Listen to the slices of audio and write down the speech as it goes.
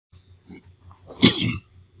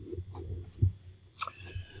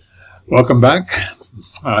Welcome back.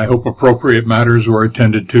 I hope appropriate matters were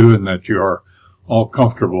attended to and that you are all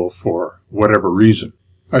comfortable for whatever reason.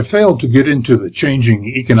 I failed to get into the changing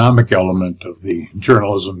economic element of the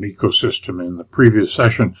journalism ecosystem in the previous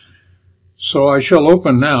session, so I shall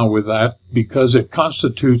open now with that because it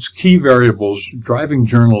constitutes key variables driving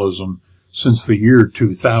journalism since the year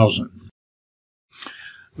 2000.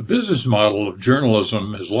 The business model of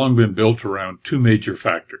journalism has long been built around two major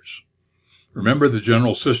factors. Remember the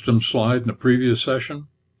general system slide in the previous session?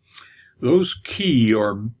 Those key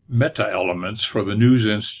or meta-elements for the news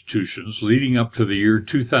institutions leading up to the year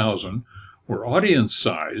 2000 were audience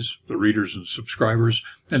size, the readers and subscribers,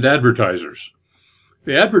 and advertisers.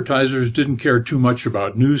 The advertisers didn't care too much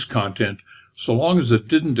about news content so long as it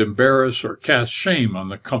didn't embarrass or cast shame on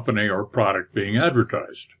the company or product being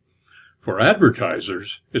advertised. For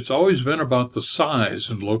advertisers, it's always been about the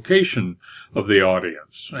size and location of the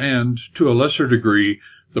audience, and, to a lesser degree,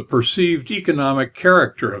 the perceived economic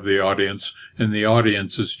character of the audience and the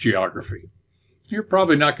audience's geography. You're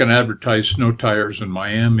probably not going to advertise snow tires in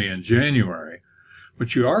Miami in January,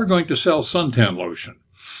 but you are going to sell suntan lotion.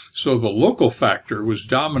 So the local factor was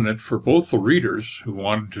dominant for both the readers, who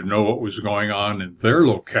wanted to know what was going on in their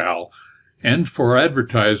locale, and for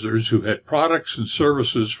advertisers who had products and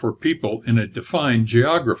services for people in a defined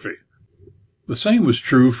geography. The same was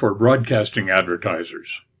true for broadcasting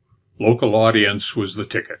advertisers. Local audience was the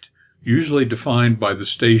ticket, usually defined by the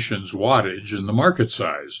station's wattage and the market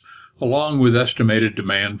size, along with estimated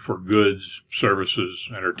demand for goods, services,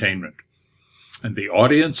 entertainment. And the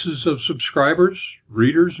audiences of subscribers,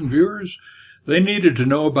 readers, and viewers, they needed to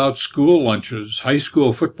know about school lunches, high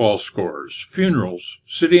school football scores, funerals,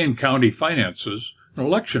 city and county finances, and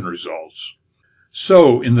election results.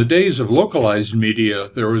 So, in the days of localized media,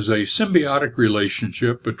 there was a symbiotic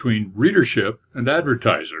relationship between readership and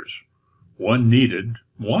advertisers. One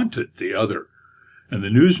wanted the other. And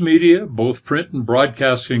the news media, both print and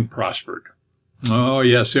broadcasting, prospered. Oh,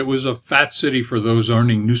 yes, it was a fat city for those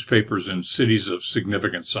owning newspapers in cities of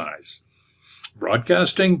significant size.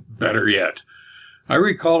 Broadcasting? Better yet. I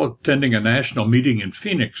recall attending a national meeting in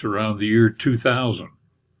Phoenix around the year 2000.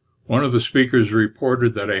 One of the speakers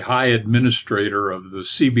reported that a high administrator of the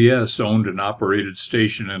CBS owned and operated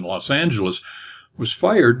station in Los Angeles was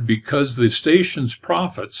fired because the station's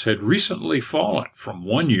profits had recently fallen from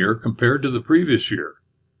one year compared to the previous year.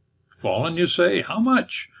 Fallen, you say? How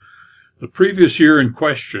much? The previous year in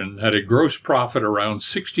question had a gross profit around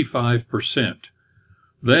 65%.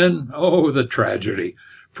 Then, oh, the tragedy.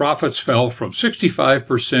 Profits fell from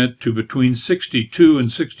 65% to between 62 and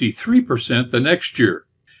 63% the next year.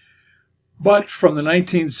 But from the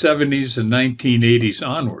 1970s and 1980s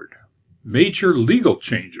onward, major legal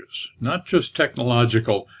changes, not just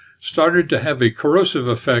technological, started to have a corrosive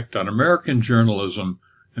effect on American journalism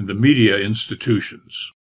and the media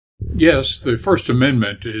institutions. Yes, the First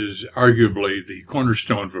Amendment is arguably the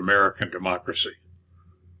cornerstone of American democracy.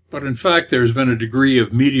 But in fact, there's been a degree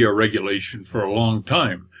of media regulation for a long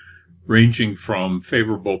time, ranging from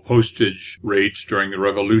favorable postage rates during the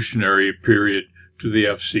Revolutionary period to the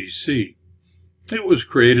FCC. It was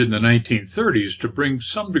created in the 1930s to bring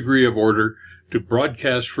some degree of order to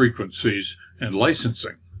broadcast frequencies and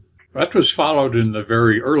licensing. That was followed in the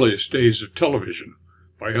very earliest days of television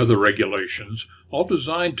by other regulations, all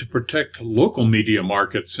designed to protect local media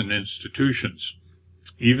markets and institutions,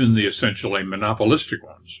 even the essentially monopolistic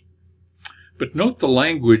ones. But note the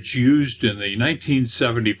language used in the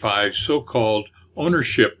 1975 so-called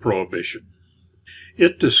ownership prohibition.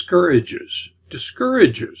 It discourages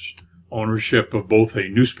ownership of both a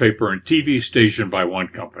newspaper and TV station by one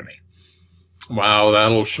company. Wow,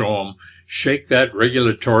 that'll show them. Shake that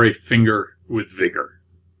regulatory finger with vigor.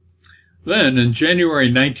 Then, in January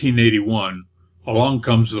 1981, along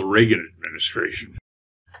comes the Reagan administration.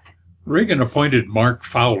 Reagan appointed Mark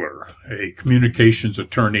Fowler, a communications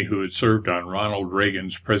attorney who had served on Ronald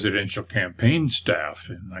Reagan's presidential campaign staff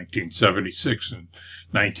in 1976 and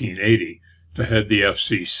 1980, to head the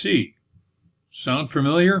FCC. Sound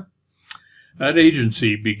familiar? That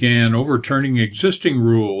agency began overturning existing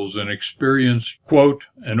rules and experienced, quote,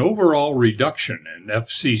 an overall reduction in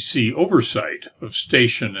FCC oversight of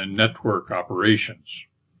station and network operations.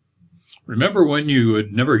 Remember when you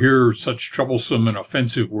would never hear such troublesome and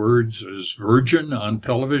offensive words as virgin on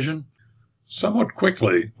television? Somewhat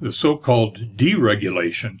quickly, the so-called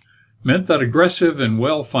deregulation meant that aggressive and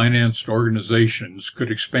well-financed organizations could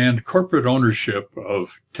expand corporate ownership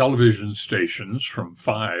of television stations from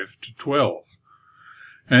 5 to 12.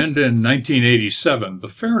 And in 1987, the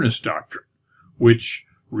Fairness Doctrine, which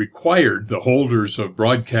required the holders of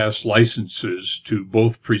broadcast licenses to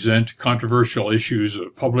both present controversial issues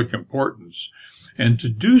of public importance and to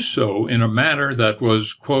do so in a manner that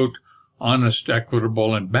was, quote, honest,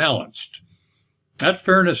 equitable, and balanced. That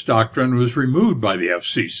fairness doctrine was removed by the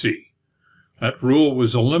FCC. That rule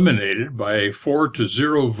was eliminated by a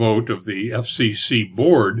 4-0 vote of the FCC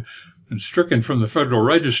board and stricken from the Federal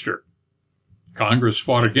Register. Congress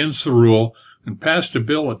fought against the rule and passed a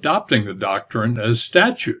bill adopting the doctrine as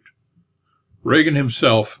statute. Reagan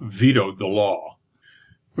himself vetoed the law.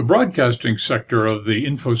 The broadcasting sector of the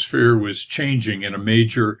infosphere was changing in a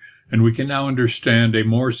major, and we can now understand a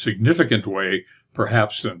more significant way,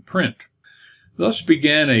 perhaps than print. Thus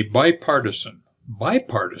began a bipartisan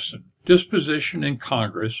disposition in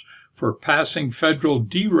Congress for passing federal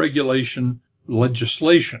deregulation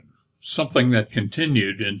legislation, something that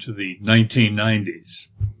continued into the 1990s.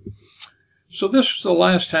 So this was the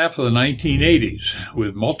last half of the 1980s,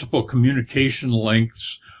 with multiple communication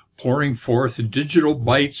lengths pouring forth digital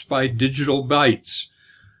bytes by digital bytes.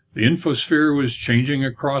 The infosphere was changing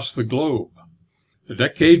across the globe. The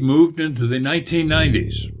decade moved into the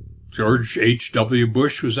 1990s. George H.W.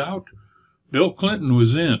 Bush was out. Bill Clinton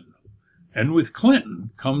was in. And with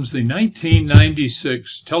Clinton comes the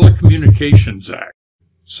 1996 Telecommunications Act.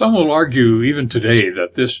 Some will argue even today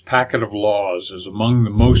that this packet of laws is among the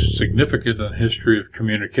most significant in the history of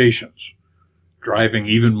communications, driving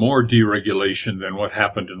even more deregulation than what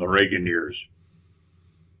happened in the Reagan years.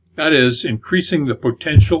 That is, increasing the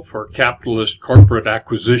potential for capitalist corporate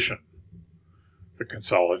acquisition. The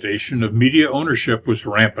consolidation of media ownership was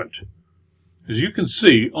rampant. As you can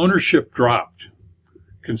see, ownership dropped.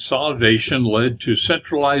 Consolidation led to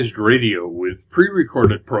centralized radio with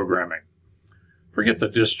pre-recorded programming. Forget the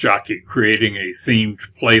disc jockey creating a themed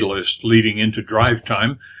playlist leading into drive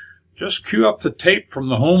time. Just cue up the tape from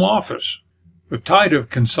the home office. The tide of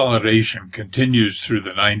consolidation continues through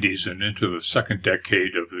the 90s and into the second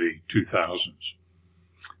decade of the 2000s.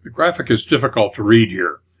 The graphic is difficult to read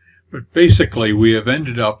here, but basically we have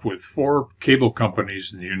ended up with 4 cable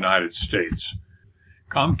companies in the United States: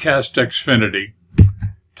 Comcast Xfinity,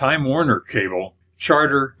 Time Warner Cable,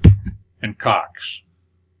 Charter, and Cox.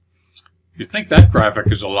 If you think that graphic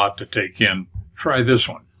is a lot to take in, try this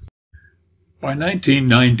one. By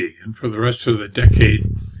 1990, and for the rest of the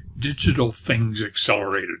decade, digital things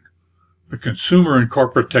accelerated. The consumer and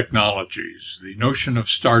corporate technologies, the notion of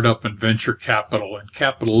startup and venture capital and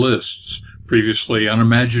capitalists, previously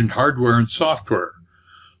unimagined hardware and software,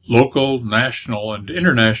 local, national, and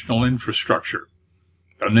international infrastructure.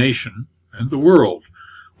 The nation and the world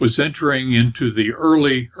was entering into the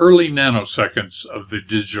early nanoseconds of the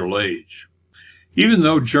digital age. Even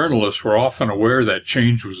though journalists were often aware that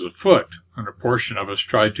change was afoot, and a portion of us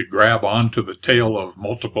tried to grab onto the tail of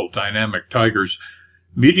multiple dynamic tigers,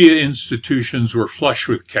 media institutions were flush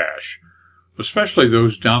with cash, especially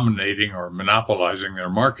those dominating or monopolizing their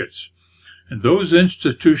markets. And those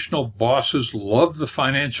institutional bosses loved the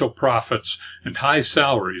financial profits and high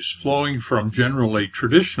salaries flowing from generally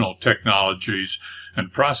traditional technologies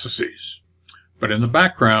and processes. But in the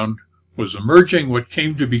background was emerging what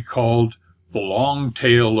came to be called the long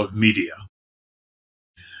tail of media.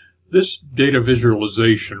 This data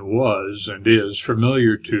visualization was and is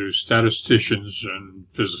familiar to statisticians and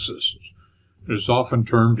physicists. It is often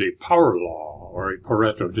termed a power law or a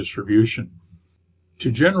Pareto distribution.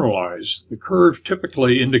 To generalize, the curve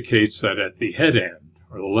typically indicates that at the head end,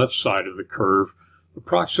 or the left side of the curve,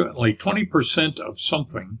 approximately 20% of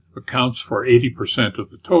something accounts for 80% of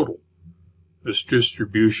the total. This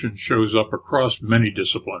distribution shows up across many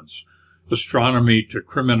disciplines, astronomy to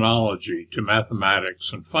criminology to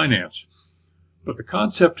mathematics and finance. But the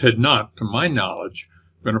concept had not, to my knowledge,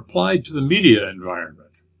 been applied to the media environment.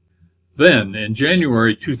 Then, in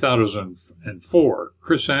January 2004,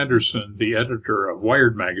 Chris Anderson, the editor of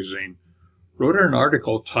Wired magazine, wrote an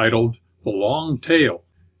article titled The Long Tail.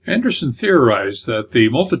 Anderson theorized that the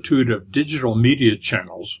multitude of digital media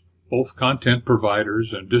channels, both content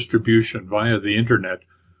providers and distribution via the Internet,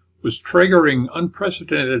 was triggering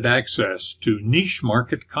unprecedented access to niche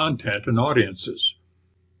market content and audiences.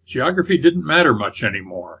 Geography didn't matter much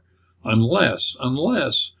anymore, unless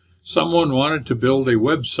someone wanted to build a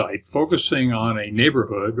website focusing on a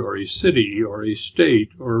neighborhood or a city or a state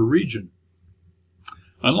or a region.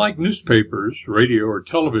 Unlike newspapers, radio, or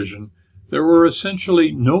television, there were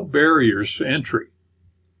essentially no barriers to entry.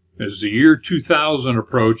 As the year 2000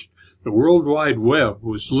 approached, the World Wide Web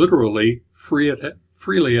was literally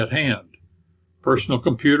freely at hand. Personal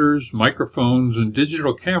computers, microphones, and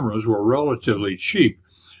digital cameras were relatively cheap.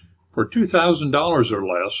 For $2,000 or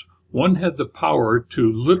less, one had the power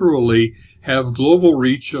to literally have global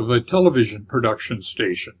reach of a television production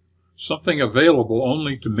station, something available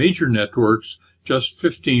only to major networks just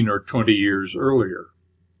 15 or 20 years earlier.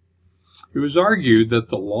 It was argued that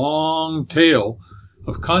the long tail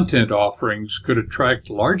of content offerings could attract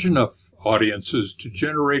large enough audiences to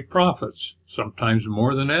generate profits, sometimes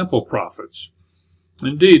more than ample profits.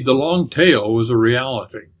 Indeed, the long tail was a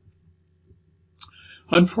reality.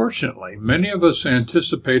 Unfortunately, many of us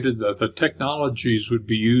anticipated that the technologies would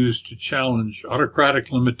be used to challenge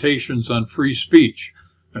autocratic limitations on free speech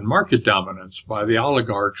and market dominance by the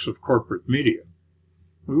oligarchs of corporate media.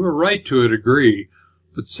 We were right to a degree,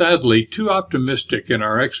 but sadly too optimistic in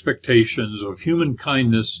our expectations of human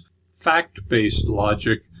kindness, fact-based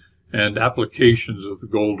logic, and applications of the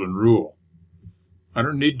Golden Rule. I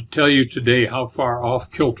don't need to tell you today how far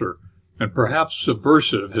off-kilter and perhaps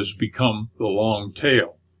subversive has become the long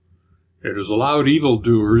tail. It has allowed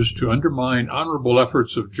evildoers to undermine honorable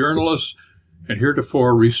efforts of journalists and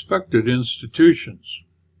heretofore respected institutions.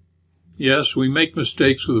 Yes, we make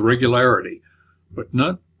mistakes with regularity, but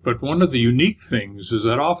one of the unique things is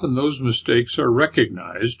that often those mistakes are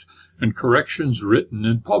recognized and corrections written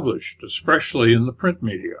and published, especially in the print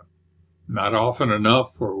media. Not often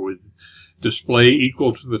enough, or with display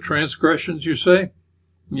equal to the transgressions, you say?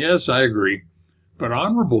 Yes, I agree. But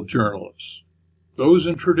honorable journalists, those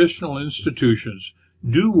in traditional institutions,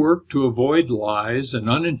 do work to avoid lies and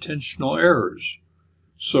unintentional errors.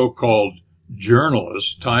 So-called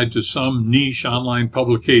journalists tied to some niche online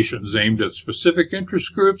publications aimed at specific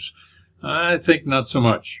interest groups, I think not so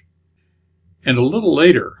much. And a little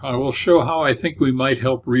later, I will show how I think we might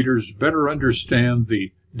help readers better understand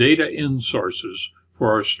the data-in sources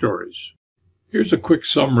for our stories. Here's a quick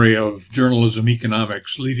summary of journalism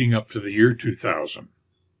economics leading up to the year 2000.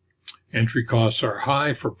 Entry costs are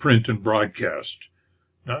high for print and broadcast,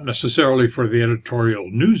 not necessarily for the editorial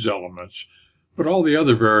news elements, but all the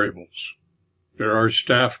other variables. There are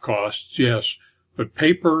staff costs, yes, but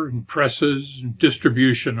paper and presses and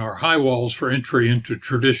distribution are high walls for entry into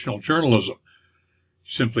traditional journalism.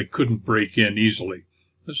 Simply couldn't break in easily.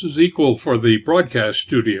 This is equal for the broadcast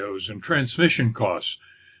studios and transmission costs.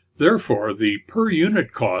 Therefore, the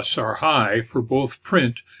per-unit costs are high for both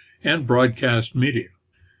print and broadcast media.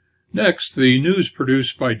 Next, the news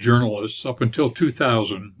produced by journalists up until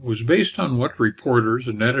 2000 was based on what reporters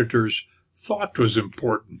and editors thought was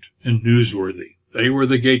important and newsworthy. They were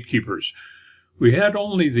the gatekeepers. We had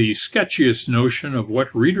only the sketchiest notion of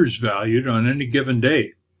what readers valued on any given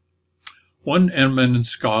day. One eminent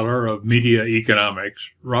scholar of media economics,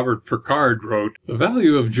 Robert Picard, wrote, "The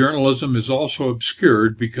value of journalism is also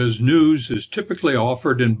obscured because news is typically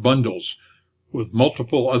offered in bundles with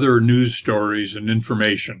multiple other news stories and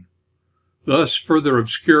information, thus further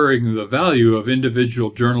obscuring the value of individual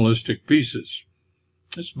journalistic pieces.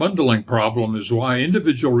 This bundling problem is why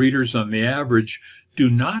individual readers on the average do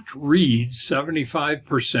not read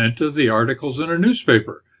 75% of the articles in a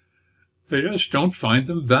newspaper. They just don't find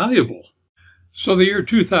them valuable." So the year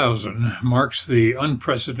 2000 marks the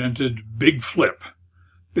unprecedented big flip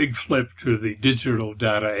to the digital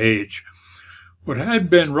data age. What had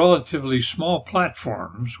been relatively small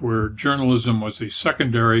platforms where journalism was a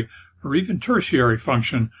secondary or even tertiary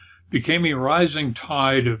function became a rising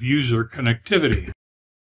tide of user connectivity.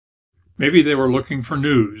 Maybe they were looking for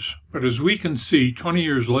news, but as we can see 20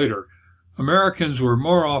 years later, Americans were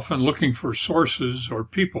more often looking for sources or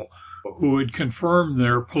people who would confirm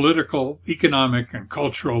their political, economic, and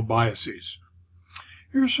cultural biases.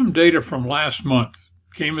 Here's some data from last month.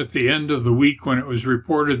 It came at the end of the week when it was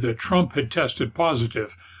reported that Trump had tested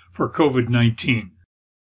positive for COVID-19.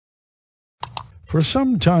 For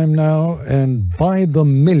some time now, and by the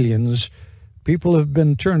millions, people have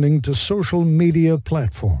been turning to social media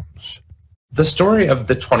platforms. The story of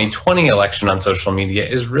the 2020 election on social media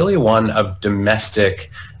is really one of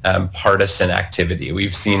domestic partisan activity.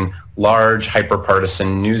 We've seen large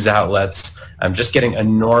hyper-partisan news outlets just getting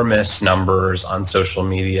enormous numbers on social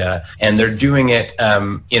media, and they're doing it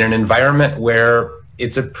in an environment where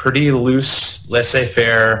it's a pretty loose,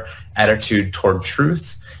 laissez-faire attitude toward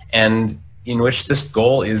truth, and in which this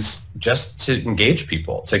goal is just to engage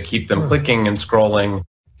people, to keep them clicking and scrolling.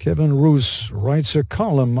 Kevin Roos writes a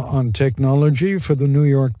column on technology for the New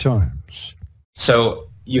York Times. So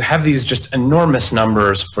you have these just enormous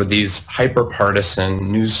numbers for these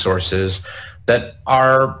hyper-partisan news sources that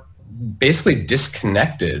are basically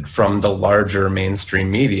disconnected from the larger mainstream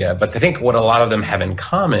media. But I think what a lot of them have in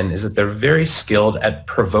common is that they're very skilled at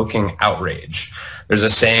provoking outrage. There's a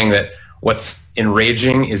saying that what's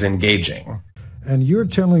enraging is engaging. And you're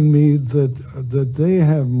telling me that they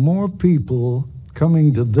have more people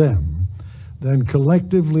coming to them then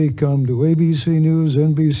collectively come to ABC News,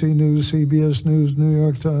 NBC News, CBS News, New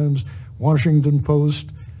York Times, Washington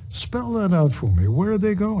Post. Spell that out for me. Where are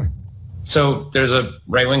they going? So there's a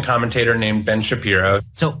right-wing commentator named Ben Shapiro.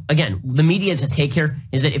 So again, the media's take here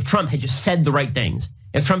is that if Trump had just said the right things,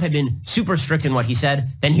 if Trump had been super strict in what he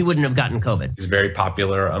said, then he wouldn't have gotten COVID. He's very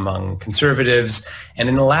popular among conservatives. And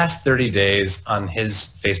in the last 30 days on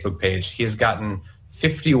his Facebook page, he has gotten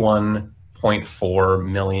 51.4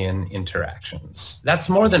 million interactions. That's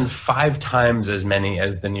more than 5 times as many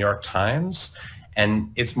as the New York Times.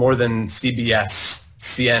 And it's more than CBS,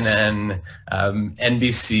 CNN,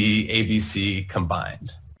 NBC, ABC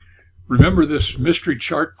combined. Remember this mystery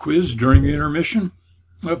chart quiz during the intermission?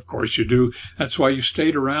 Of course you do. That's why you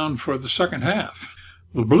stayed around for the second half.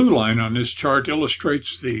 The blue line on this chart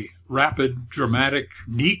illustrates the rapid, dramatic,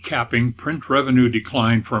 kneecapping print revenue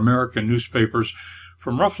decline for American newspapers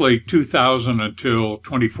from roughly 2000 until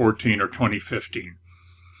 2014 or 2015.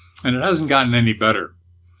 And it hasn't gotten any better.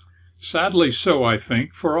 Sadly so, I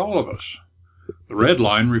think, for all of us. The red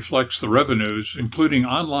line reflects the revenues, including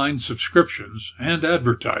online subscriptions and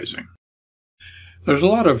advertising. There's a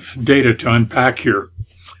lot of data to unpack here.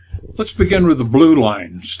 Let's begin with the blue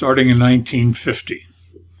line, starting in 1950.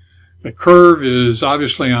 The curve is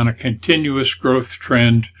obviously on a continuous growth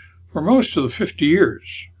trend for most of the 50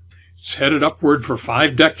 years. It's headed upward for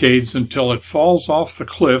 5 decades until it falls off the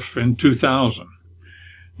cliff in 2000.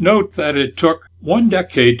 Note that it took 1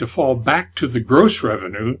 decade to fall back to the gross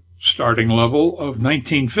revenue starting level of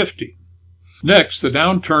 1950. Next, the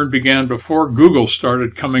downturn began before Google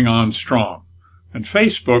started coming on strong, and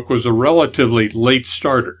Facebook was a relatively late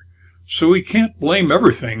starter, so we can't blame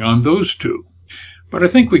everything on those two. But I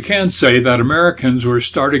think we can say that Americans were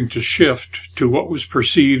starting to shift to what was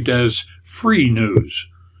perceived as free news.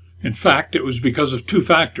 In fact, it was because of 2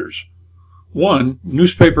 factors. One,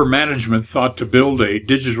 newspaper management thought to build a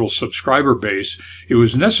digital subscriber base, it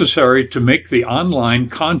was necessary to make the online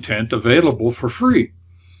content available for free.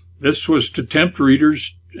 This was to tempt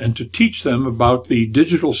readers and to teach them about the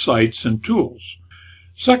digital sites and tools.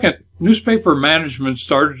 Second, newspaper management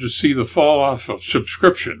started to see the fall-off of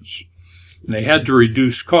subscriptions, and they had to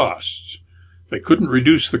reduce costs. They couldn't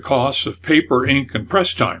reduce the costs of paper, ink, and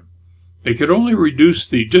press time. They could only reduce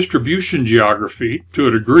the distribution geography to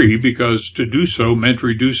a degree because to do so meant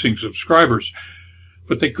reducing subscribers,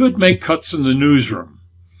 but they could make cuts in the newsroom.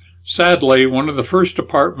 Sadly, one of the first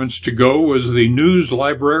departments to go was the news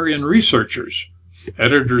librarian researchers.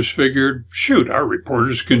 Editors figured, shoot, our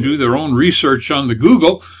reporters can do their own research on the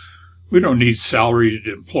Google. We don't need salaried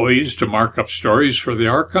employees to mark up stories for the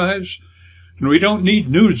archives. And we don't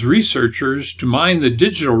need news researchers to mine the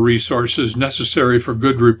digital resources necessary for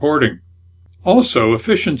good reporting. Also,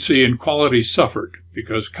 efficiency and quality suffered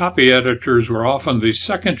because copy editors were often the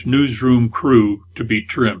second newsroom crew to be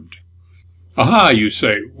trimmed. Aha, you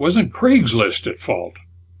say, wasn't Craigslist at fault?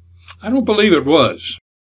 I don't believe it was.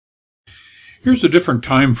 Here's a different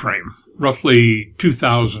time frame, roughly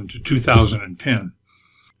 2000 to 2010.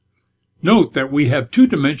 Note that we have 2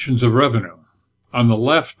 dimensions of revenue. On the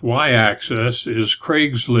left y-axis is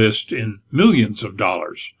Craigslist in millions of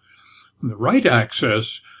dollars. On the right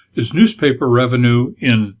axis is newspaper revenue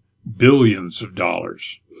in billions of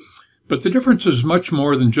dollars. But the difference is much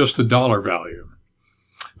more than just the dollar value.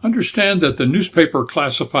 Understand that the newspaper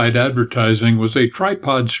classified advertising was a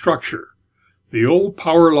tripod structure, the old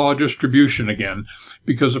power law distribution again,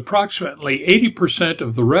 because approximately 80%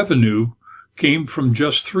 of the revenue came from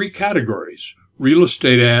just 3 categories: real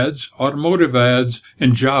estate ads, automotive ads,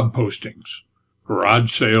 and job postings.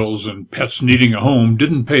 Garage sales and pets needing a home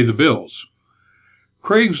didn't pay the bills.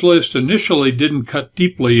 Craigslist initially didn't cut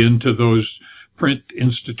deeply into those print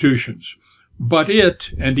institutions, but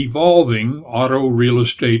it and evolving auto, real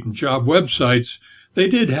estate, and job websites, they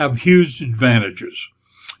did have huge advantages.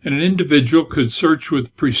 And an individual could search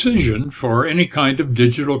with precision for any kind of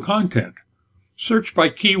digital content. Search by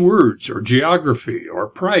keywords or geography or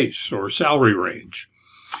price or salary range.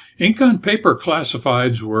 Ink on paper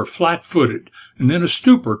classifieds were flat-footed and in a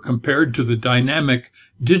stupor compared to the dynamic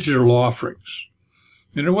digital offerings.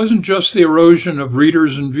 And it wasn't just the erosion of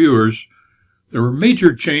readers and viewers. There were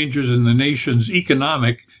major changes in the nation's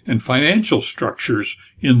economic and financial structures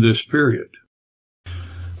in this period.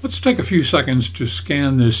 Let's take a few seconds to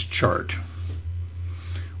scan this chart.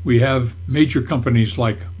 We have major companies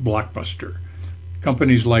like Blockbuster,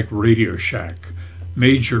 companies like Radio Shack,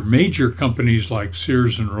 major companies like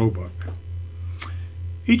Sears and Roebuck.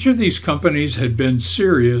 Each of these companies had been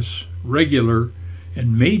serious, regular,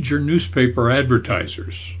 and major newspaper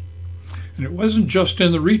advertisers. And it wasn't just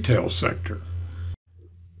in the retail sector.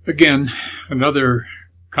 Again, another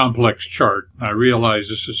complex chart. I realize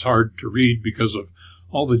this is hard to read because of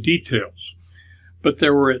all the details, but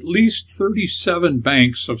there were at least 37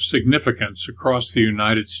 banks of significance across the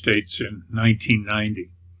United States in 1990.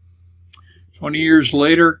 20 years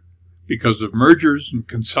later, because of mergers and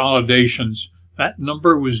consolidations, that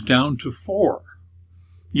number was down to 4.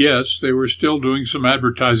 Yes, they were still doing some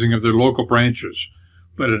advertising of their local branches,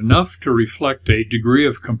 but enough to reflect a degree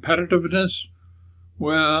of competitiveness?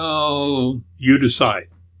 Well, you decide.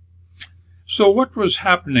 So what was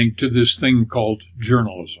happening to this thing called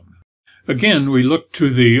journalism? Again, we look to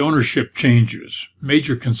the ownership changes,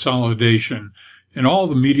 major consolidation, in all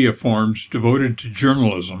the media forms devoted to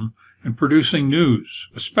journalism and producing news,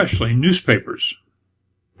 especially newspapers.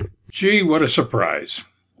 Gee, what a surprise.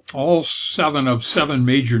 All 7 of 7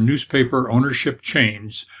 major newspaper ownership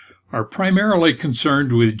chains are primarily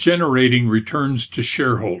concerned with generating returns to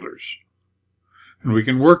shareholders. And we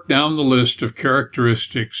can work down the list of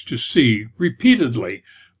characteristics to see, repeatedly,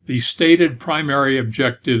 the stated primary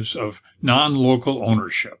objectives of non-local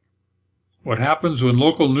ownership. What happens when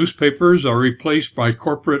local newspapers are replaced by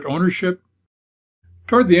corporate ownership?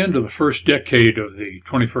 Toward the end of the first decade of the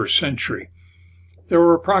 21st century, there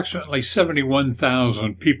were approximately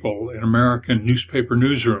 71,000 people in American newspaper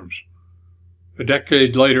newsrooms. A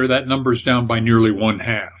decade later, that number's down by nearly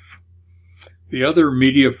 1/2. The other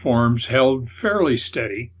media forms held fairly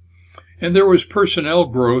steady, and there was personnel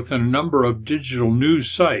growth and a number of digital news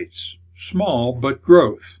sites, small but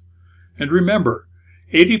growth. And remember,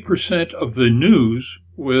 80% of the news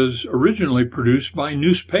was originally produced by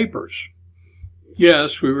newspapers.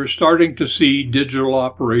 Yes, we were starting to see digital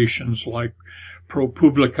operations like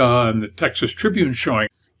ProPublica and the Texas Tribune showing.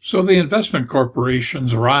 So the investment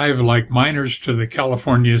corporations arrive like miners to the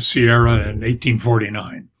California Sierra in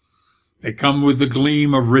 1849. They come with the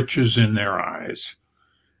gleam of riches in their eyes.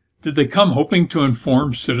 Did they come hoping to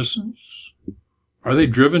inform citizens? Are they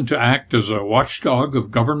driven to act as a watchdog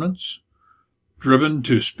of governments? Driven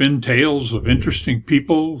to spin tales of interesting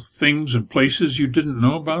people, things, and places you didn't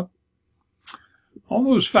know about? All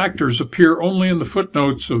those factors appear only in the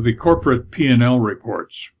footnotes of the corporate P&L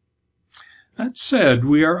reports. That said,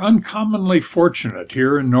 we are uncommonly fortunate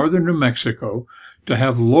here in northern New Mexico to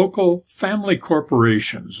have local family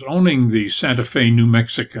corporations owning the Santa Fe New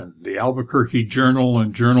Mexican, the Albuquerque Journal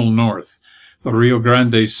and Journal North, the Rio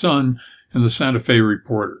Grande Sun, and the Santa Fe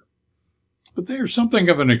Reporter. But they are something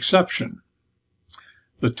of an exception.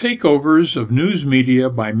 The takeovers of news media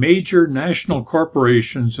by major national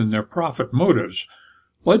corporations and their profit motives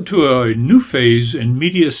led to a new phase in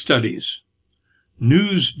media studies,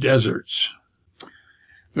 news deserts.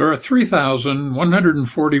 There are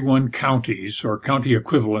 3,141 counties or county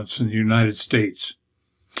equivalents in the United States.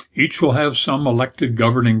 Each will have some elected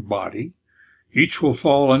governing body. Each will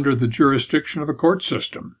fall under the jurisdiction of a court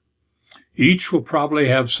system. Each will probably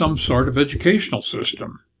have some sort of educational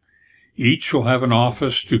system. Each will have an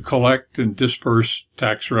office to collect and disperse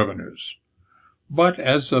tax revenues. But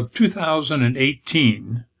as of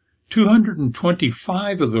 2018,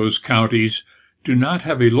 225 of those counties do not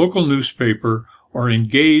have a local newspaper or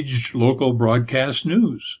engaged local broadcast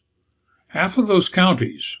news. Half of those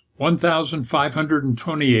counties,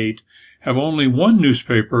 1,528, have only one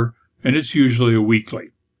newspaper, and it's usually a weekly.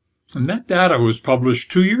 And that data was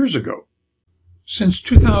published 2 years ago. Since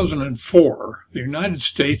 2004, the United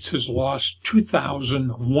States has lost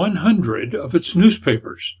 2,100 of its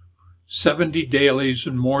newspapers, 70 dailies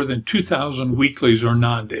and more than 2,000 weeklies or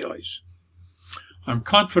non-dailies. I'm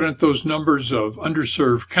confident those numbers of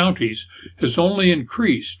underserved counties has only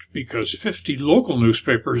increased because 50 local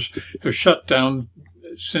newspapers have shut down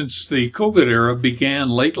since the COVID era began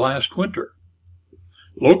late last winter.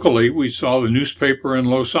 Locally, we saw the newspaper in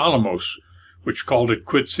Los Alamos, which called it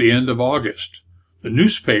quits the end of August. The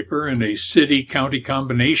newspaper in a city-county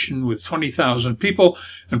combination with 20,000 people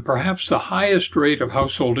and perhaps the highest rate of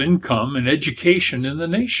household income and education in the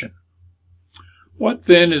nation. What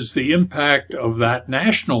then is the impact of that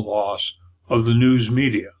national loss of the news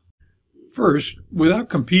media? First, without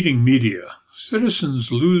competing media,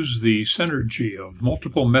 citizens lose the synergy of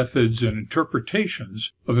multiple methods and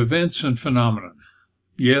interpretations of events and phenomena.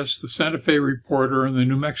 Yes, the Santa Fe Reporter and the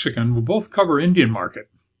New Mexican will both cover Indian market,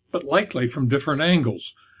 but likely from different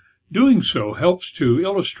angles. Doing so helps to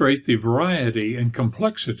illustrate the variety and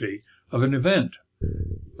complexity of an event.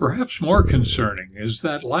 Perhaps more concerning is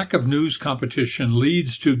that lack of news competition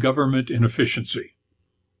leads to government inefficiency.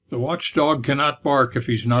 The watchdog cannot bark if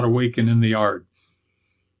he's not awake and in the yard.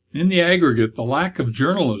 In the aggregate, the lack of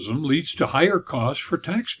journalism leads to higher costs for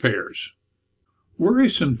taxpayers.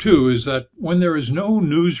 Worrisome, too, is that when there is no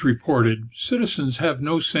news reported, citizens have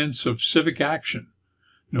no sense of civic action.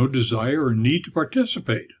 no desire or need to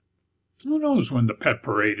participate. Who knows when the pet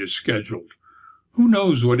parade is scheduled? Who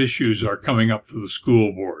knows what issues are coming up for the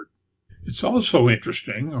school board? It's also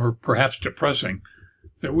interesting, or perhaps depressing,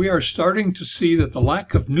 that we are starting to see that the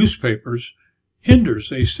lack of newspapers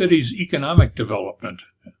hinders a city's economic development.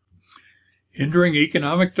 Hindering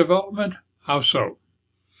economic development? How so?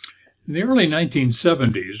 In the early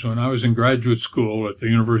 1970s, when I was in graduate school at the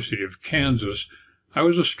University of Kansas, I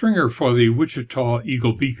was a stringer for the Wichita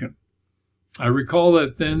Eagle-Beacon. I recall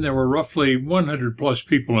that then there were roughly 100 plus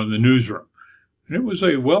people in the newsroom, and it was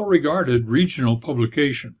a well-regarded regional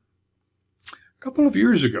publication. A couple of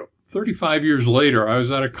years ago, 35 years later, I was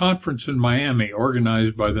at a conference in Miami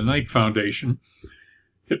organized by the Knight Foundation.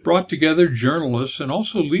 It brought together journalists and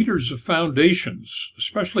also leaders of foundations,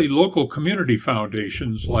 especially local community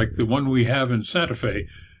foundations like the one we have in Santa Fe,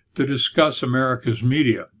 to discuss America's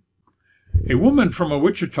media. A woman from a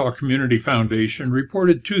Wichita Community Foundation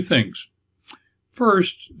reported two things.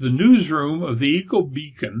 First, the newsroom of the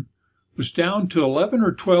Eagle-Beacon was down to 11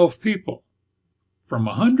 or 12 people, from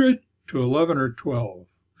 100 to 11 or 12.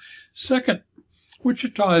 Second,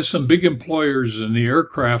 Wichita has some big employers in the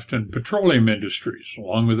aircraft and petroleum industries,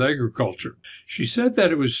 along with agriculture. She said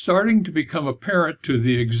that it was starting to become apparent to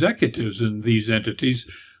the executives in these entities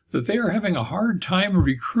that they are having a hard time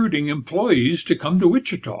recruiting employees to come to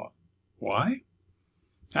Wichita. Why?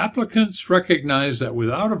 Applicants recognize that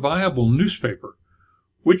without a viable newspaper,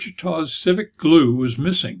 Wichita's civic glue was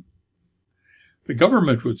missing. The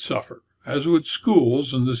government would suffer, as would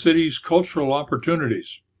schools and the city's cultural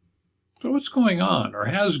opportunities. So what's going on, or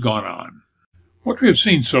has gone on? What we have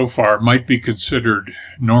seen so far might be considered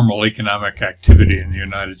normal economic activity in the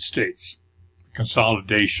United States. The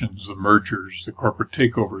consolidations, the mergers, the corporate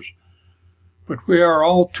takeovers. But we are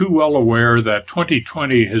all too well aware that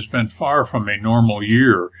 2020 has been far from a normal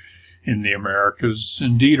year in the Americas,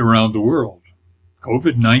 indeed around the world.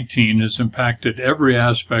 COVID-19 has impacted every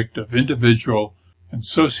aspect of individual and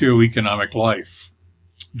socioeconomic life.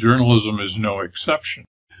 Journalism is no exception.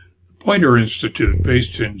 The Poynter Institute,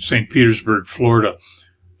 based in St. Petersburg, Florida,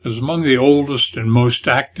 is among the oldest and most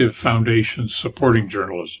active foundations supporting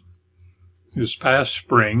journalism. This past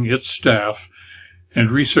spring, its staff and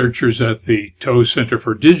researchers at the Tow Center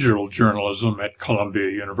for Digital Journalism at Columbia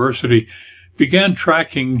University began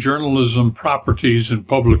tracking journalism properties and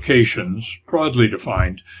publications, broadly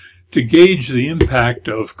defined, to gauge the impact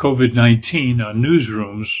of COVID-19 on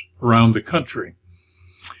newsrooms around the country.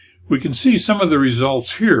 We can see some of the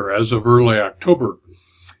results here as of early October.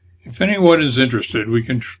 If anyone is interested, we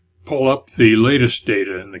can pull up the latest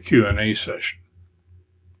data in the Q&A session.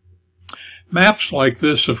 Maps like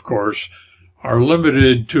this, of course, are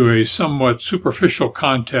limited to a somewhat superficial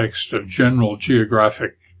context of general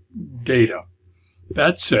geographic data.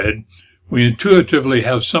 That said, we intuitively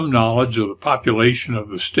have some knowledge of the population of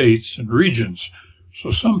the states and regions,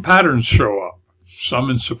 so some patterns show up, some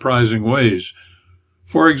in surprising ways.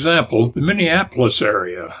 For example, the Minneapolis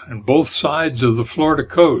area and both sides of the Florida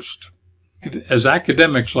coast. As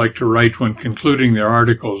academics like to write when concluding their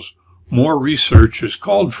articles, more research is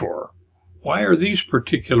called for. Why are these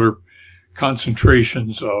particular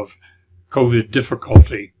concentrations of COVID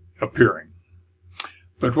difficulty appearing?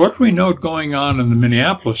 But what we note going on in the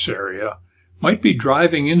Minneapolis area might be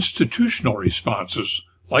driving institutional responses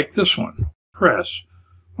like this one. Press,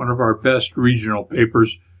 one of our best regional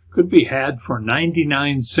papers, could be had for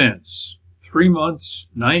 99 cents. 3 months,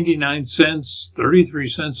 99 cents, 33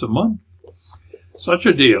 cents a month. Such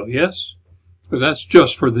a deal, yes? But that's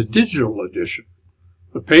just for the digital edition.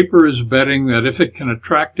 The paper is betting that if it can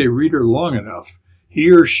attract a reader long enough,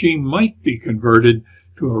 he or she might be converted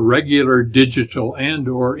to a regular digital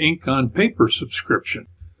and/or ink-on-paper subscription.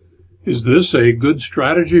 Is this a good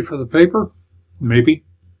strategy for the paper? Maybe.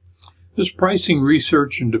 This pricing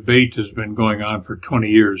research and debate has been going on for 20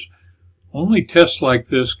 years. Only tests like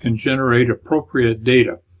this can generate appropriate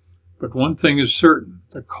data. But one thing is certain,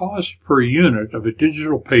 the cost per unit of a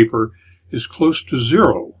digital paper is close to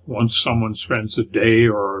zero once someone spends a day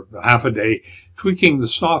or half a day tweaking the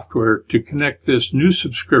software to connect this new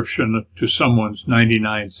subscription to someone's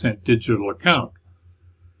 99-cent digital account.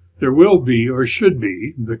 There will be, or should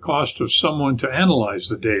be, the cost of someone to analyze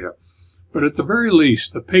the data. But at the very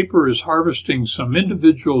least, the paper is harvesting some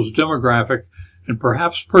individual's demographic and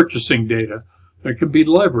perhaps purchasing data that can be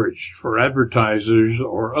leveraged for advertisers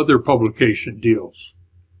or other publication deals.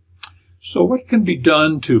 So what can be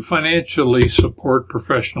done to financially support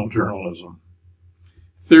professional journalism?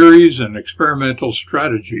 Theories and experimental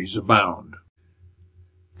strategies abound.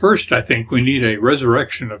 First, I think we need a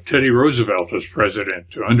resurrection of Teddy Roosevelt as president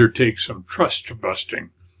to undertake some trust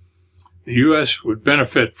busting. The U.S. would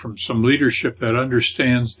benefit from some leadership that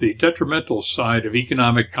understands the detrimental side of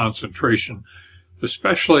economic concentration,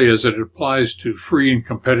 especially as it applies to free and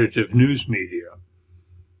competitive news media.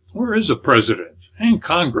 Where is a president and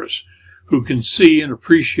Congress who can see and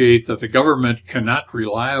appreciate that the government cannot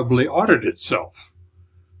reliably audit itself?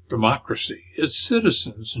 Democracy, its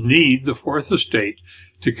citizens need the Fourth Estate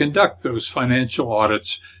to conduct those financial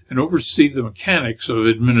audits and oversee the mechanics of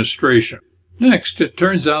administration. Next, it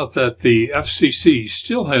turns out that the FCC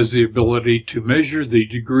still has the ability to measure the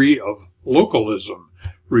degree of localism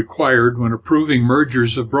required when approving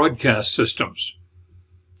mergers of broadcast systems.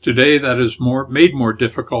 Today, that is made more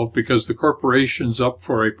difficult because the corporations up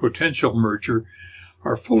for a potential merger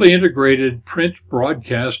are fully integrated print,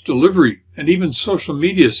 broadcast, delivery, and even social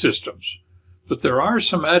media systems. But there are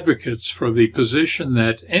some advocates for the position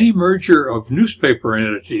that any merger of newspaper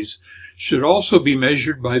entities should also be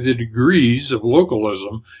measured by the degrees of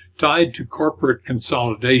localism tied to corporate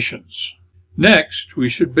consolidations. Next, we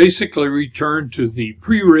should basically return to the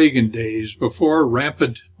pre-Reagan days before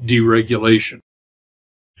rampant deregulation.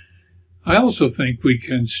 I also think we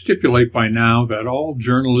can stipulate by now that all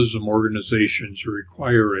journalism organizations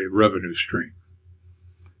require a revenue stream.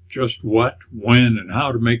 Just what, when, and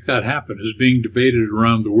how to make that happen is being debated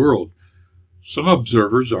around the world. Some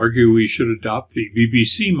observers argue we should adopt the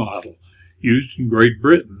BBC model used in Great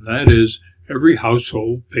Britain. That is, every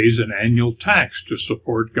household pays an annual tax to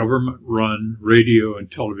support government-run radio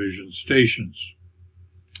and television stations.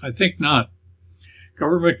 I think not.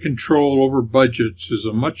 Government control over budgets is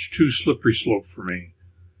a much too slippery slope for me.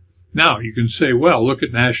 Now, you can say, well, look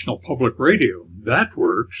at National Public Radio. That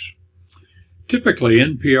works. Typically,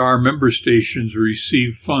 NPR member stations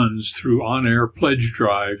receive funds through on-air pledge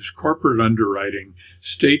drives, corporate underwriting,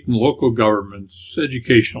 state and local governments,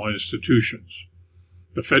 educational institutions.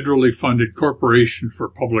 The federally funded Corporation for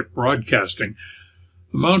Public Broadcasting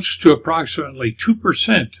amounts to approximately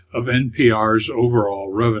 2% of NPR's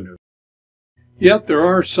overall revenue. Yet there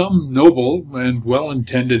are some noble and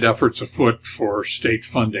well-intended efforts afoot for state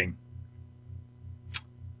funding.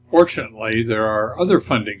 Fortunately, there are other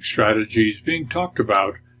funding strategies being talked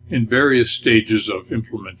about in various stages of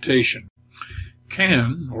implementation.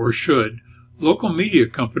 Can, or should, local media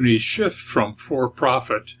companies shift from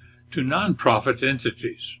for-profit to non-profit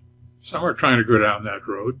entities? Some are trying to go down that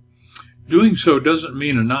road. Doing so doesn't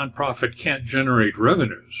mean a non-profit can't generate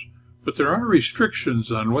revenues, but there are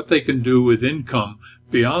restrictions on what they can do with income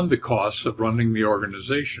beyond the costs of running the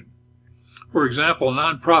organization. For example,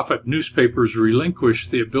 nonprofit newspapers relinquish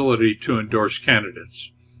the ability to endorse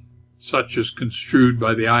candidates. Such is construed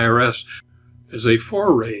by the IRS as a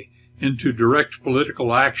foray into direct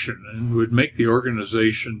political action and would make the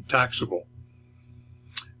organization taxable.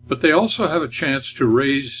 But they also have a chance to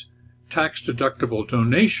raise tax-deductible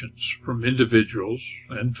donations from individuals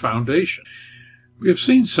and foundations. We have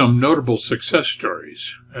seen some notable success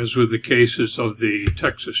stories, as with the cases of the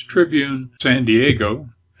Texas Tribune, San Diego,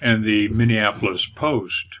 and the Minneapolis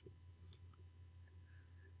Post.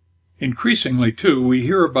 Increasingly, too, we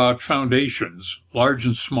hear about foundations, large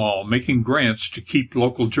and small, making grants to keep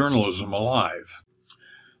local journalism alive.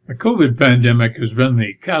 The COVID pandemic has been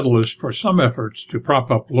the catalyst for some efforts to prop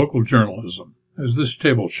up local journalism, as this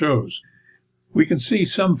table shows. We can see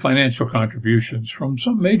some financial contributions from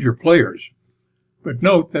some major players. But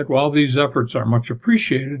note that while these efforts are much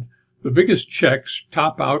appreciated, the biggest checks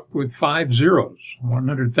top out with 5 zeros,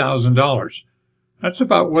 $100,000. That's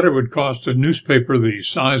about what it would cost a newspaper the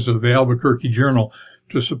size of the Albuquerque Journal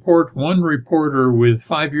to support one reporter with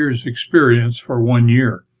 5 years' experience for 1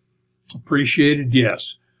 year. Appreciated,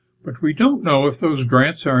 yes, but we don't know if those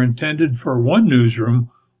grants are intended for one newsroom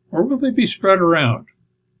or will they be spread around.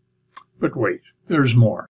 But wait, there's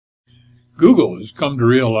more. Google has come to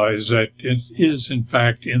realize that it is, in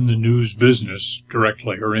fact, in the news business,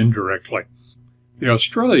 directly or indirectly. The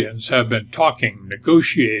Australians have been talking,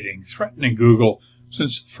 negotiating, threatening Google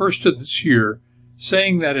since the first of this year,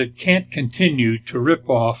 saying that it can't continue to rip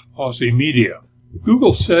off Aussie media.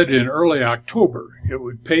 Google said in early October it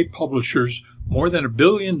would pay publishers more than $1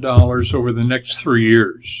 billion over the next 3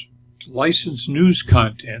 years to license news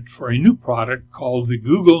content for a new product called the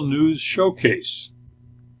Google News Showcase.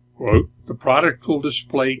 Quote, the product will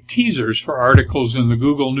display teasers for articles in the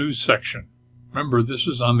Google News section. Remember, this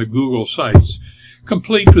is on the Google sites,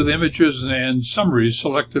 complete with images and summaries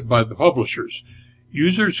selected by the publishers.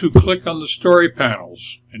 Users who click on the story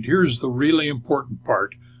panels, and here's the really important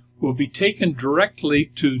part, will be taken directly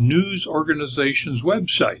to news organizations'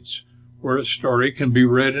 websites, where a story can be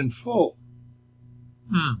read in full.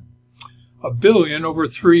 $1 billion over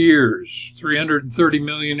 3 years, $330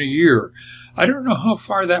 million a year. I don't know how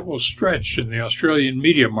far that will stretch in the Australian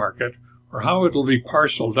media market or how it will be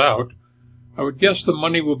parceled out. I would guess the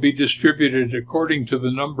money will be distributed according to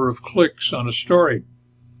the number of clicks on a story.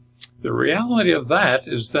 The reality of that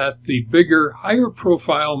is that the bigger,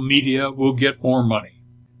 higher-profile media will get more money.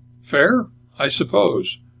 Fair? I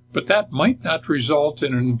suppose. But that might not result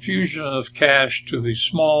in an infusion of cash to the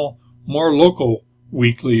small, more local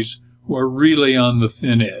weeklies who are really on the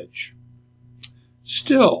thin edge.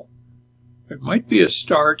 Still, it might be a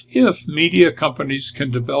start if media companies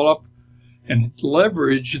can develop and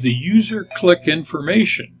leverage the user-click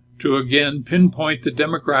information to again pinpoint the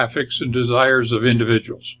demographics and desires of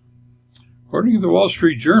individuals. According to the Wall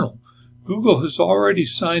Street Journal, Google has already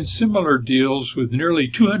signed similar deals with nearly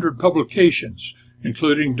 200 publications,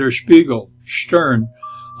 including Der Spiegel, Stern,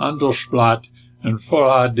 Handelsblatt, and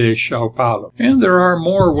Folha de Sao Paulo. And there are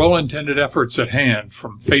more well-intended efforts at hand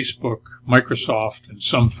from Facebook, Microsoft, and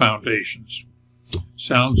some foundations.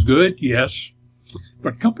 Sounds good? Yes.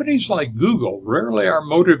 But companies like Google rarely are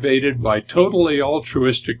motivated by totally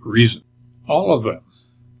altruistic reasons. All of them,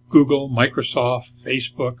 Google, Microsoft,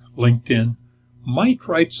 Facebook, LinkedIn, might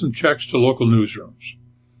write some checks to local newsrooms.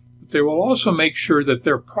 But they will also make sure that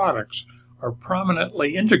their products are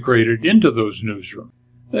prominently integrated into those newsrooms.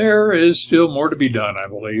 There is still more to be done, I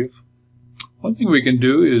believe. One thing we can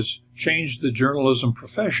do is change the journalism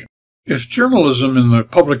profession. If journalism in the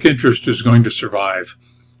public interest is going to survive,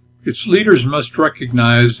 its leaders must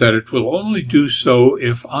recognize that it will only do so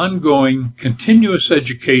if ongoing, continuous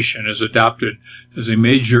education is adopted as a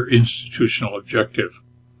major institutional objective.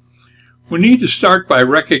 We need to start by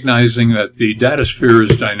recognizing that the datasphere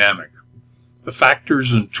is dynamic. The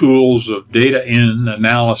factors and tools of data in,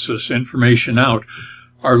 analysis, information out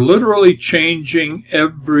are literally changing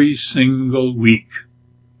every single week.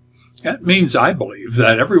 That means, I believe,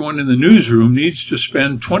 that everyone in the newsroom needs to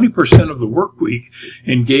spend 20% of the work week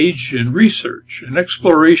engaged in research and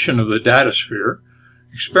exploration of the datasphere,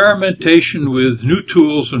 experimentation with new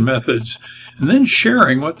tools and methods, and then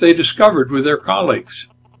sharing what they discovered with their colleagues.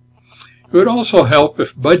 It would also help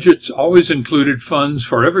if budgets always included funds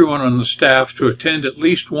for everyone on the staff to attend at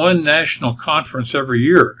least one national conference every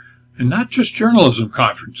year, and not just journalism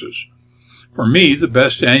conferences. For me, the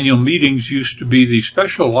best annual meetings used to be the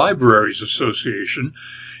Special Libraries Association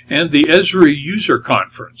and the Esri User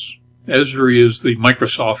Conference. Esri is the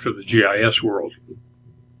Microsoft of the GIS world.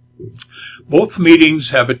 Both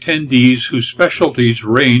meetings have attendees whose specialties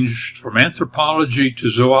ranged from anthropology to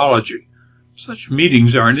zoology. Such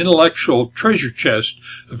meetings are an intellectual treasure chest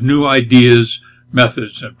of new ideas,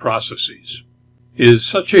 methods, and processes. Is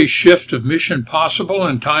such a shift of mission possible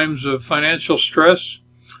in times of financial stress?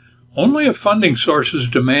 Only if funding sources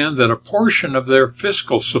demand that a portion of their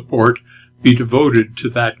fiscal support be devoted to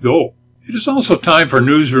that goal. It is also time for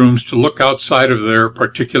newsrooms to look outside of their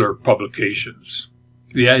particular publications.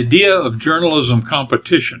 The idea of journalism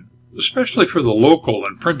competition, especially for the local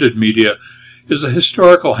and printed media, is a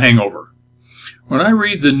historical hangover. When I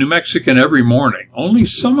read the New Mexican every morning, only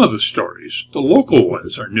some of the stories, the local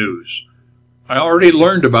ones, are news. I already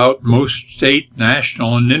learned about most state,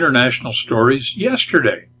 national, and international stories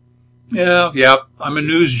yesterday. Yeah, I'm a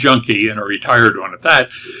news junkie and a retired one at that,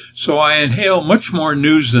 so I inhale much more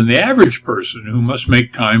news than the average person who must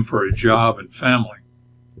make time for a job and family.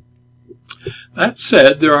 That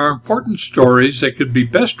said, there are important stories that could be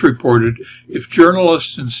best reported if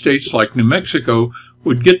journalists in states like New Mexico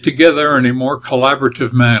would get together in a more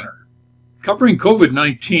collaborative manner. Covering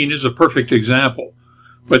COVID-19 is a perfect example,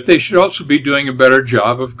 but they should also be doing a better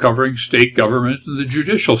job of covering state government and the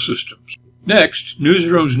judicial systems. Next,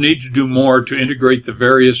 newsrooms need to do more to integrate the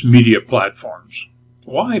various media platforms.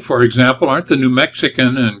 Why, for example, aren't the New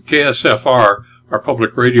Mexican and KSFR, our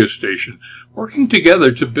public radio station, working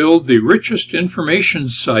together to build the richest information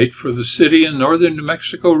site for the city and northern New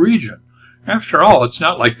Mexico region? After all, it's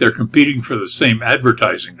not like they're competing for the same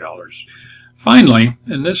advertising dollars. Finally,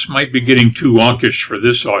 and this might be getting too wonkish for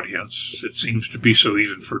this audience, it seems to be so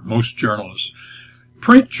even for most journalists,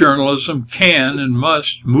 print journalism can and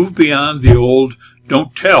must move beyond the old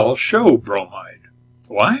don't tell, show bromide.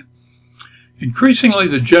 Why? Increasingly,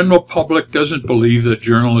 the general public doesn't believe that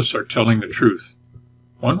journalists are telling the truth.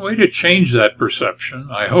 One way to change that perception,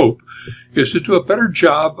 I hope, is to do a better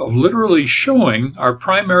job of literally showing our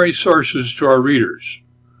primary sources to our readers.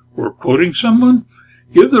 We're quoting someone?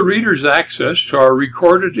 Give the readers access to our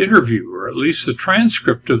recorded interview, or at least the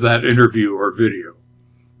transcript of that interview or video.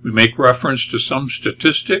 We make reference to some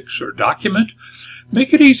statistics or document.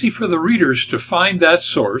 Make it easy for the readers to find that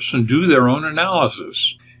source and do their own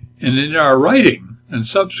analysis. And in our writing, and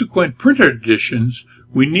subsequent printed editions,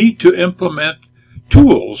 we need to implement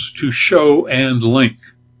tools to show and link.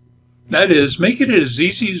 That is, make it as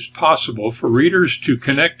easy as possible for readers to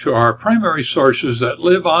connect to our primary sources that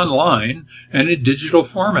live online and in digital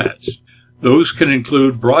formats. Those can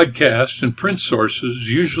include broadcast and print sources,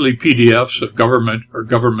 usually PDFs of government or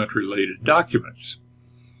government-related documents.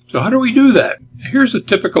 So how do we do that? Here's a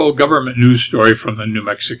typical government news story from the New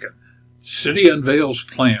Mexican. City unveils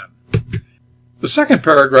plan. The second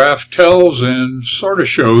paragraph tells and sort of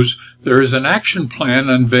shows there is an action plan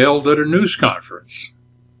unveiled at a news conference.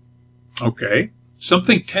 Okay,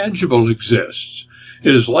 something tangible exists.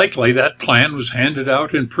 It is likely that plan was handed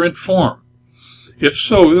out in print form. If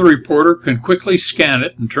so, the reporter can quickly scan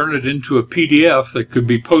it and turn it into a PDF that could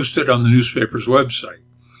be posted on the newspaper's website.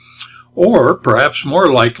 Or, perhaps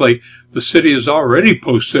more likely, the city has already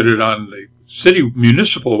posted it on the city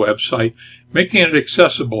municipal website, making it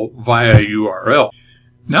accessible via URL.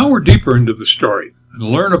 Now we're deeper into the story and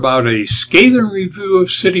learn about a scathing review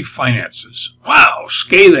of city finances. Wow,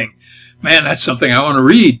 scathing! Man, that's something I want to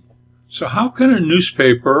read. So how can a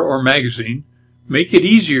newspaper or magazine make it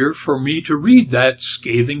easier for me to read that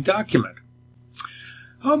scathing document?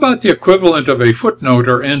 How about the equivalent of a footnote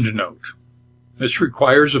or endnote? This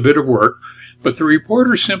requires a bit of work, but the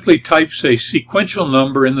reporter simply types a sequential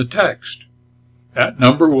number in the text. That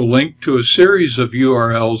number will link to a series of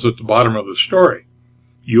URLs at the bottom of the story,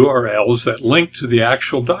 URLs that link to the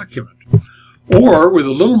actual document. Or, with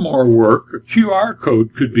a little more work, a QR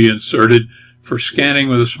code could be inserted for scanning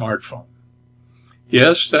with a smartphone.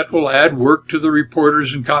 Yes, that will add work to the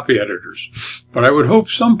reporters and copy editors, but I would hope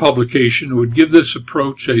some publication would give this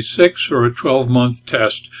approach a 6 or a 12-month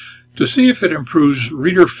test to see if it improves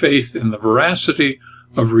reader faith in the veracity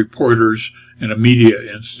of reporters in a media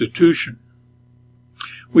institution.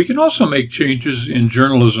 We can also make changes in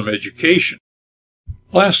journalism education.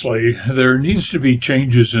 Lastly, there needs to be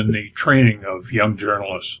changes in the training of young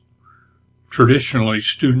journalists. Traditionally,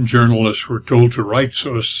 student journalists were told to write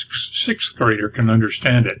so a sixth grader can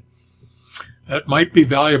understand it. That might be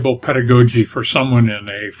valuable pedagogy for someone in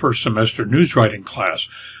a first semester news writing class,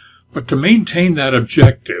 but to maintain that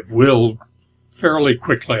objective will, fairly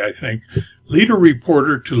quickly I think, lead a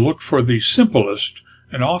reporter to look for the simplest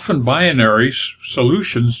and often binary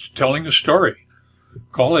solutions to telling a story.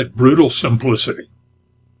 Call it brutal simplicity.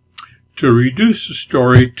 To reduce a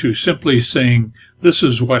story to simply saying, this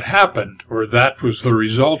is what happened, or that was the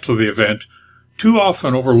result of the event, too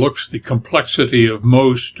often overlooks the complexity of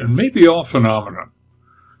most and maybe all phenomena.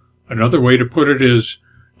 Another way to put it is,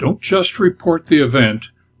 don't just report the event,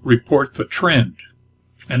 report the trend.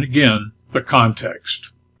 And again, the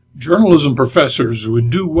context. Journalism professors would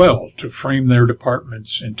do well to frame their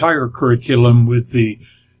department's entire curriculum with the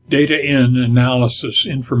data in, analysis,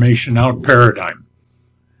 information out paradigm.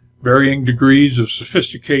 Varying degrees of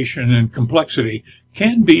sophistication and complexity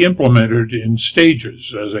can be implemented in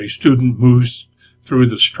stages as a student moves through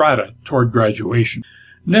the strata toward graduation.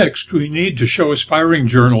 Next, we need to show aspiring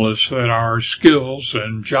journalists that our skills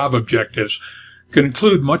and job objectives can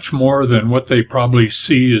include much more than what they probably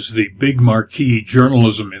see as the big marquee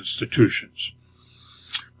journalism institutions.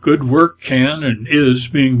 Good work can and is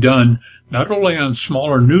being done not only on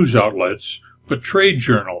smaller news outlets, but trade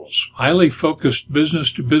journals, highly focused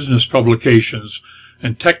business-to-business publications,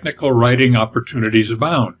 and technical writing opportunities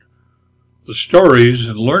abound. The stories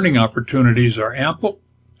and learning opportunities are ample,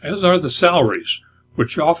 as are the salaries,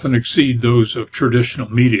 which often exceed those of traditional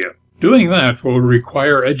media. Doing that will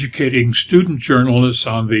require educating student journalists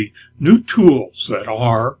on the new tools that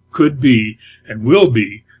are, could be, and will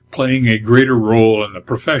be playing a greater role in the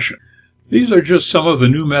profession. These are just some of the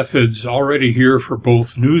new methods already here for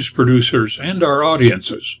both news producers and our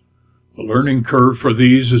audiences. The learning curve for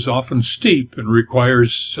these is often steep and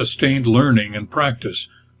requires sustained learning and practice.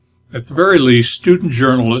 At the very least, student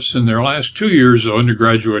journalists in their last 2 years of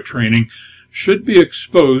undergraduate training should be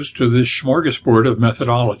exposed to this smorgasbord of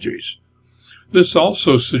methodologies. This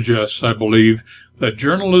also suggests, I believe, that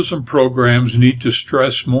journalism programs need to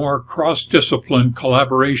stress more cross-discipline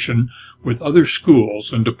collaboration with other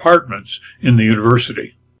schools and departments in the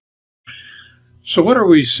university. So what are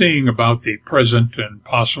we seeing about the present and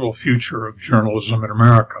possible future of journalism in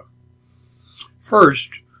America?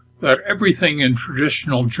 First, that everything in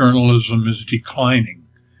traditional journalism is declining,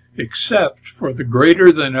 except for the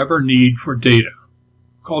greater than ever need for data,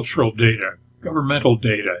 cultural data, governmental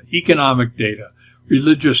data, economic data,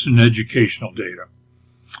 religious and educational data.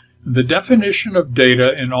 The definition of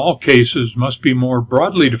data in all cases must be more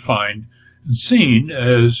broadly defined and seen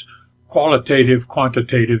as qualitative,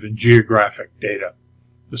 quantitative, and geographic data.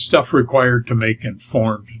 the stuff required to make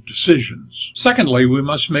informed decisions. Secondly, we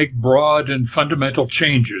must make broad and fundamental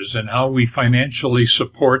changes in how we financially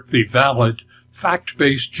support the valid,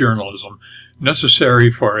 fact-based journalism necessary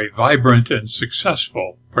for a vibrant and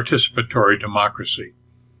successful participatory democracy.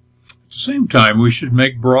 At the same time, we should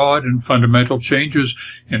make broad and fundamental changes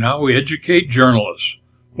in how we educate journalists,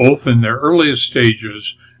 both in their earliest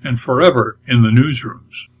stages and forever in the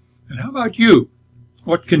newsrooms. And how about you?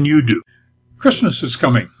 What can you do? Christmas is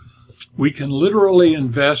coming. We can literally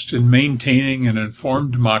invest in maintaining an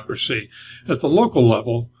informed democracy at the local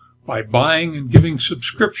level by buying and giving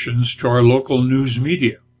subscriptions to our local news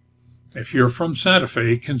media. If you're from Santa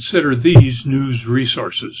Fe, consider these news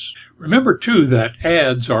resources. Remember, too, that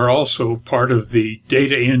ads are also part of the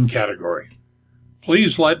data in category.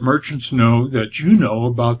 Please let merchants know that you know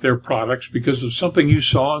about their products because of something you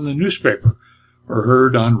saw in the newspaper or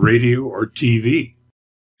heard on radio or TV.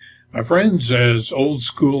 My friends, as old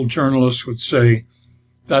school journalists would say,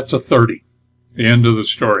 that's a 30, the end of the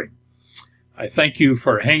story. I thank you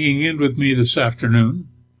for hanging in with me this afternoon.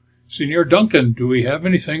 Senior Duncan, do we have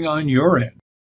anything on your end?